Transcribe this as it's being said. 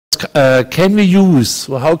can we use,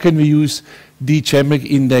 or how can we use dGEMRIC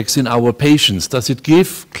index in our patients? Does it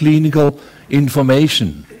give clinical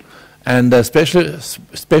information? And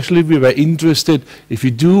especially we were interested, if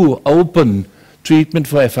you do open treatment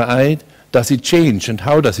for FAI, does it change, and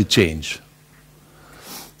how does it change?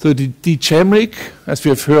 So the dGEMRIC, as we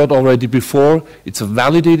have heard already before, it's a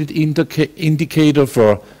validated indicator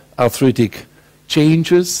for arthritic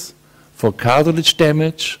changes, for cartilage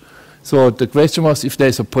damage. So the question was if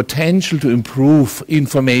there's a potential to improve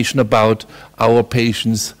information about our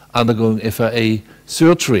patients undergoing FAI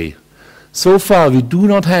surgery. So far, we do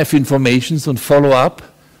not have information on follow-up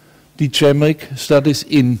dGEMRIC studies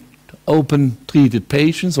in open treated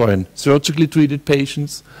patients or in surgically treated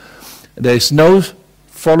patients. There is no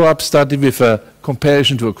follow-up study with a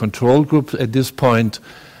comparison to a control group at this point,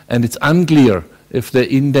 and it's unclear if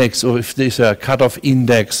the index or if there's a cutoff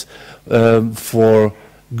index for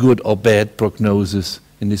good or bad prognosis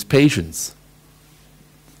in these patients.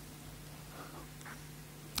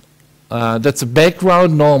 That's a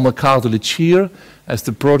background normal cartilage here. As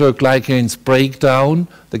the proteoglycans break down,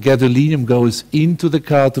 the gadolinium goes into the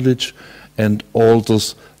cartilage and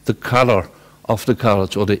alters the color of the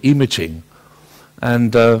cartilage or the imaging.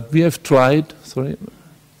 And we have tried, sorry,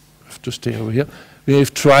 I have to stay over here. We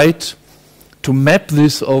have tried to map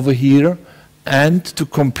this over here and to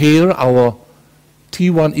compare our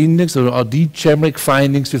T1 index or our dGEMRIC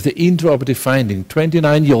findings with the intraoperative finding.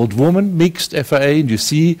 29-year-old woman, mixed FAI, and you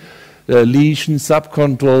see lesion,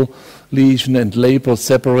 subchondral lesion, and labral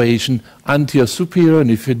separation anterior superior.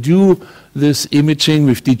 And if you do this imaging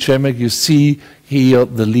with dGEMRIC, you see here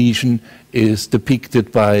the lesion is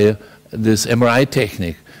depicted by this MRI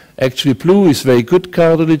technique. Actually, blue is very good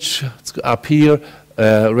cartilage. It's up here.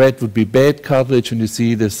 Red would be bad cartilage, and you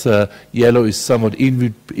see this yellow is somewhat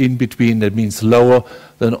in between. That means lower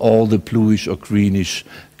than all the bluish or greenish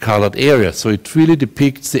colored areas. So it really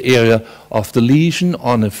depicts the area of the lesion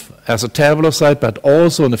on the acetabular side, but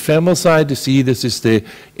also on the femoral side. You see this is the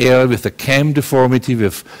area with the cam deformity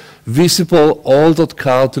with visible altered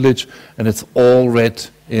cartilage, and it's all red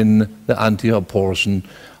in the anterior portion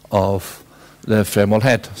of the femoral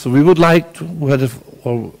head. So we would like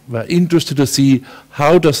to, we're interested to see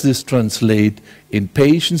how does this translate in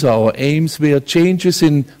patients. Our aims were changes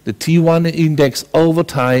in the T1 index over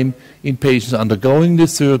time in patients undergoing the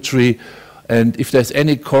surgery, and if there's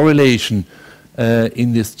any correlation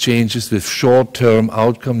in these changes with short-term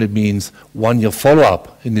outcome, that means one-year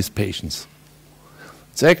follow-up in these patients.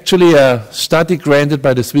 It's actually a study granted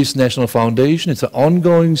by the Swiss National Foundation. It's an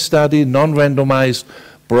ongoing study, non-randomized,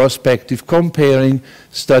 prospective, comparing,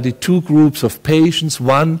 study two groups of patients,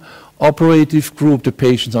 one operative group, the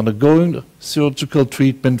patients undergoing surgical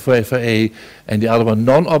treatment for FAI, and the other one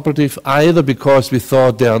non-operative, either because we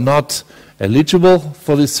thought they are not eligible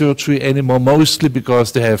for this surgery anymore, mostly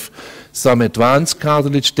because they have some advanced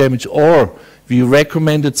cartilage damage, or we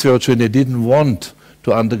recommended surgery and they didn't want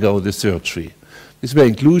to undergo the surgery. These were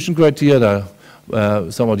inclusion criteria.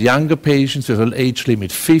 Somewhat younger patients with an age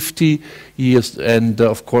limit 50 years and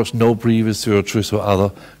of course no previous surgeries or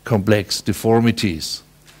other complex deformities.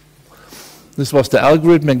 This was the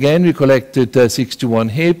algorithm. Again, we collected 61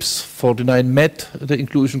 hips, 49 met the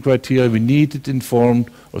inclusion criteria. We needed informed,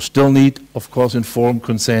 or still need, of course, informed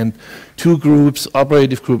consent. Two groups,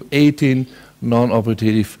 operative group 18,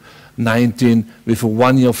 non-operative 19, with a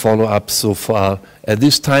one-year follow-up so far at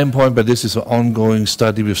this time point, but this is an ongoing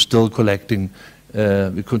study. We're still collecting,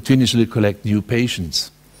 we continuously collect new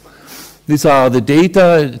patients. These are the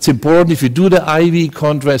data. It's important if you do the IV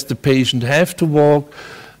contrast, the patient have to walk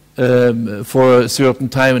for a certain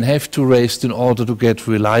time and have to rest in order to get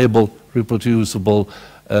reliable, reproducible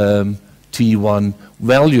T1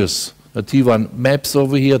 values. T1 maps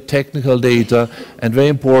over here, technical data, and very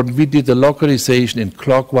important, we did the localization in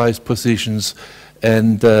clockwise positions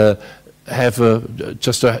and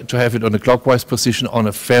just to have it on a clockwise position on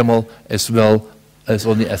a femoral as well as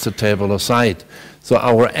on the acetabular side. So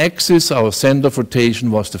our axis, our center of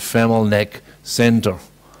rotation was the femoral neck center.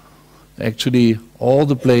 Actually, all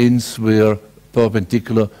the planes were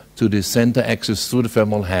perpendicular to the center axis through the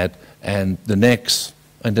femoral head and the necks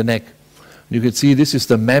and the neck. You can see this is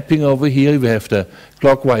the mapping over here. We have the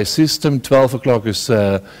clockwise system. 12 o'clock is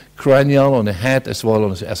cranial on the head as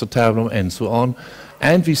well as the acetabulum and so on.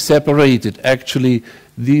 And we separated actually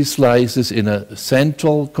these slices in a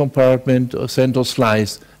central compartment, a central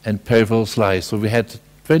slice, and peripheral slice. So we had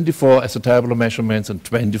 24 acetabular measurements and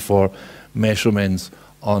 24 measurements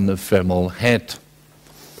on the femoral head.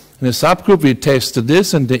 In a subgroup, we tested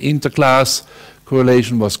this, and the interclass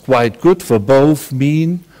correlation was quite good for both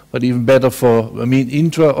mean, but even better for mean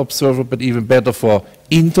intra-observer, but even better for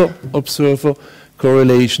inter-observer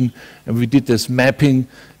correlation, and we did this mapping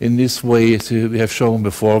in this way, as we have shown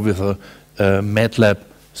before, with a MATLAB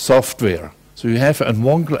software. So you have at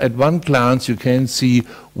one glance you can see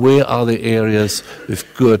where are the areas with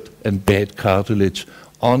good and bad cartilage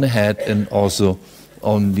on the head and also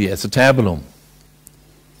on the acetabulum.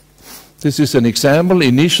 This is an example,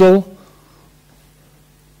 initial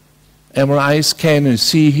MRI scan. You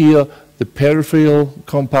see here the peripheral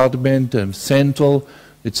compartment and central.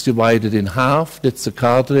 It's divided in half. That's the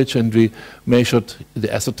cartilage, and we measured the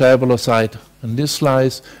acetabular side on this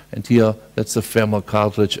slice, and here that's the femoral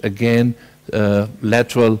cartilage again,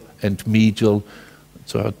 lateral and medial.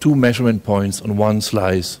 So 2 measurement points on one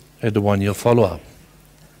slice at the 1-year follow-up.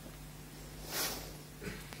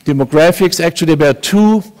 Demographics, actually there were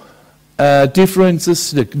 2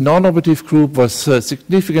 differences. The non-operative group was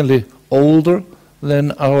significantly older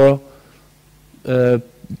than our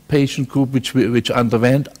patient group which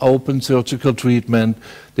underwent open surgical treatment.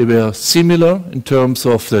 They were similar in terms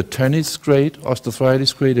of the tennis grade,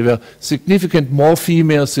 osteoarthritis grade. There were significant more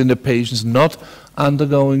females in the patients not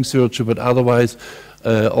undergoing surgery, but otherwise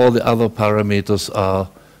all the other parameters are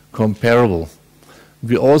comparable.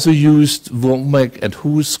 We also used WOMAC and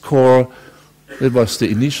WHO score. It was the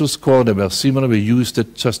initial score. They were similar. We used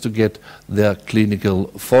it just to get their clinical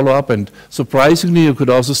follow-up. And surprisingly, you could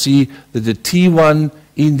also see that the T1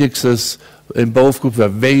 indexes in both groups were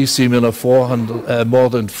very similar, 400, more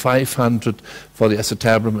than 500 for the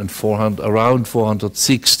acetabulum and around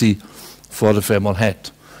 460 for the femoral head.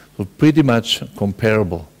 So pretty much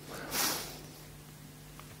comparable.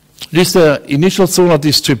 This is the initial zonal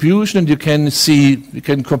distribution, and you can see, you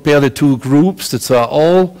can compare the 2 groups. That are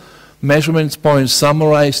all measurement points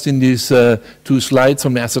summarized in these 2 slides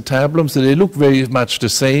from the acetabulum, so they look very much the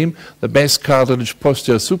same. The best cartilage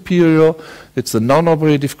posterior superior, it's the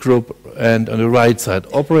non-operative group, and on the right side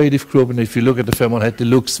operative group. And if you look at the femoral head, it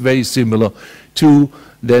looks very similar to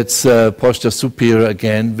that's posterior superior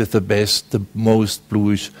again, with the most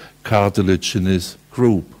bluish cartilage in this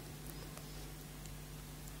group.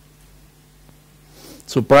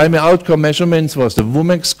 So primary outcome measurements was the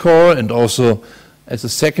WOMAC score, and also as a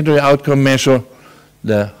secondary outcome measure,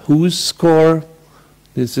 the WHO score.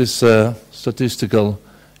 This is a statistical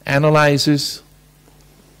analysis.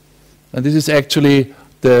 And this is actually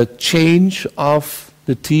the change of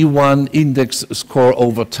the T1 index score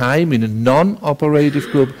over time in a non-operative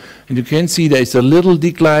group. And you can see there is a little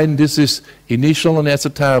decline. This is initial on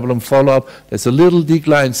acetabulum follow-up. There's a little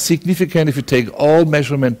decline, significant if you take all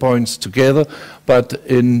measurement points together. But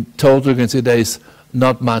in total, you can see there is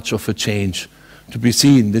not much of a change to be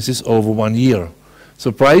seen. This is over 1 year.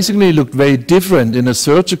 Surprisingly, it looked very different in a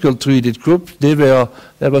surgical treated group. There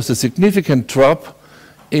was a significant drop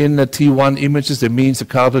in the T1 images. That means the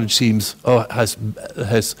cartilage seems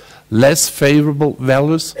has less favorable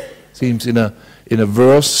values, seems in a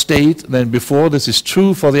worse state than before. This is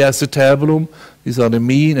true for the acetabulum. These are the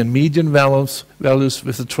mean and median values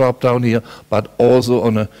with the drop down here, but also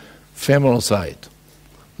on a femoral side.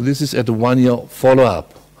 So this is at the 1 year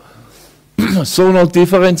follow-up. Zonal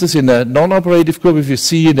differences in the non-operative group, if you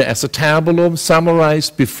see in the acetabulum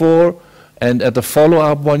summarized before and at the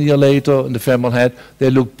follow-up 1 year later in the femoral head, they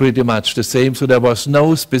look pretty much the same. So there was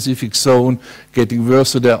no specific zone getting worse.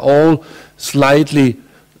 So they all slightly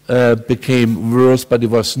became worse, but it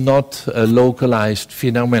was not a localized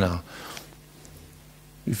phenomena.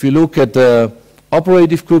 If you look at the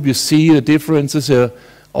operative group, you see the differences.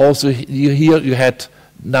 Also here you had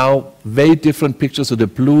now very different pictures. So the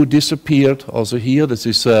blue disappeared. Also here, this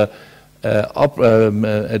is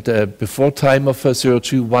before time of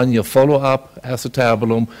surgery, 1 year follow-up,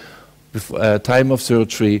 acetabulum, time of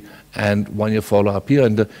surgery, and 1 year follow-up here.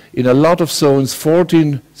 And in a lot of zones,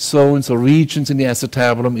 14 zones or regions in the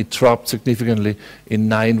acetabulum, it dropped significantly. In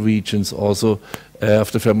 9 regions also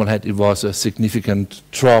of the femoral head, it was a significant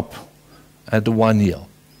drop at the 1 year.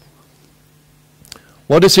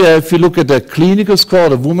 What is here, if you look at the clinical score,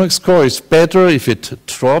 the WOMAC score is better if it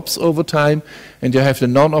drops over time. And you have the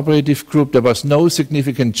non-operative group. There was no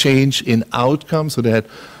significant change in outcome, so they had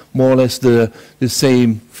more or less the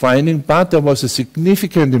same finding, but there was a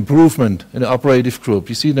significant improvement in the operative group.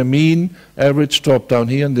 You see the mean average drop down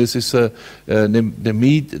here, and this is the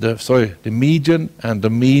median and the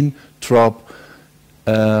mean drop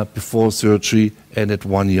before surgery and at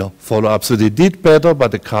 1 year follow-up. So they did better,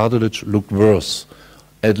 but the cartilage looked worse,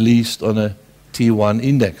 at least on a T1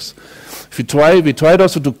 index. We tried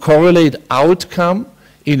also to correlate outcome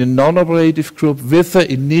in a non-operative group with the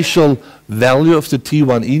initial value of the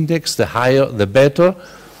T1 index. The higher, the better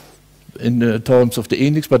in terms of the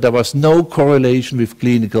index, but there was no correlation with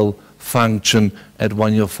clinical function at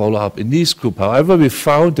 1 year follow-up in this group. However, we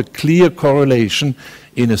found a clear correlation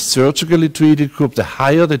in a surgically treated group. The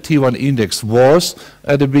higher the T1 index was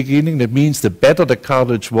at the beginning, that means the better the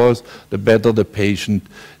cartilage was, the better the patient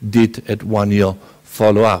did at 1 year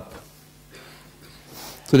follow-up.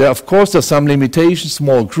 So there, of course, there are some limitations,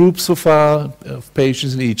 small groups so far of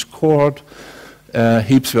patients in each cohort.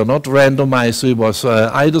 Hips were not randomized, so it was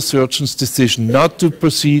either surgeon's decision not to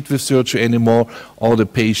proceed with surgery anymore, or the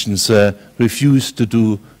patients refused to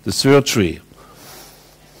do the surgery.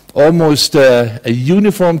 Almost a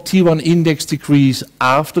uniform T1 index decrease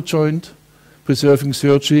after joint preserving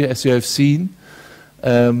surgery, as you have seen.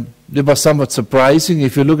 It was somewhat surprising.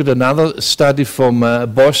 If you look at another study from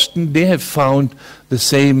Boston, they have found the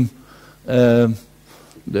same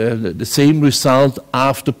the same result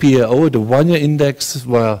after PAO. The 1 year index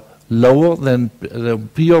were lower than the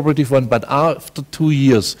preoperative one, but after 2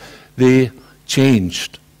 years they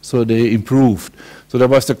changed, so they improved. So there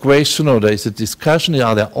was the question, or there is a discussion,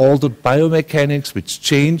 are there altered biomechanics which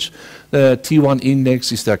change the T1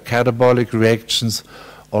 index? Is there catabolic reactions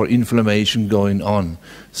or inflammation going on?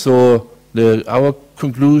 So our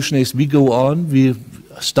conclusion is we go on, we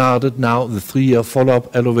started now the 3 year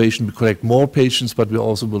follow-up elevation. We collect more patients, but we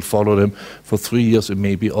also will follow them for 3 years and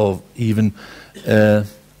maybe or even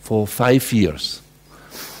for 5 years.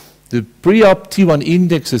 The pre-op T1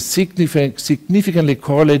 index is significantly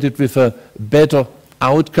correlated with a better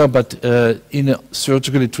outcome, but in a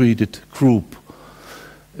surgically treated group.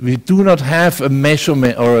 We do not have a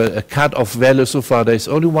measurement or a cut-off value so far. There is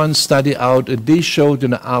only one study out, and they showed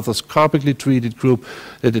in the arthroscopically treated group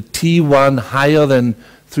that a T1 higher than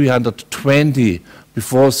 320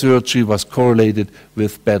 before surgery was correlated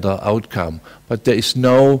with better outcome. But there is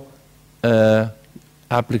no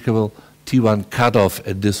applicable T1 cutoff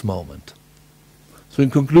at this moment. So in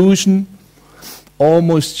conclusion,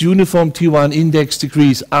 almost uniform T1 index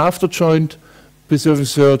decrease after joint preserving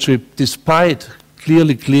surgery despite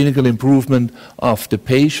clearly clinical improvement of the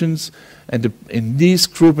patients. And in this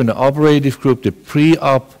group, in the operative group, the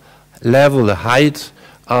pre-op level, the height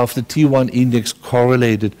of the T1 index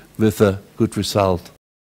correlated with a good result.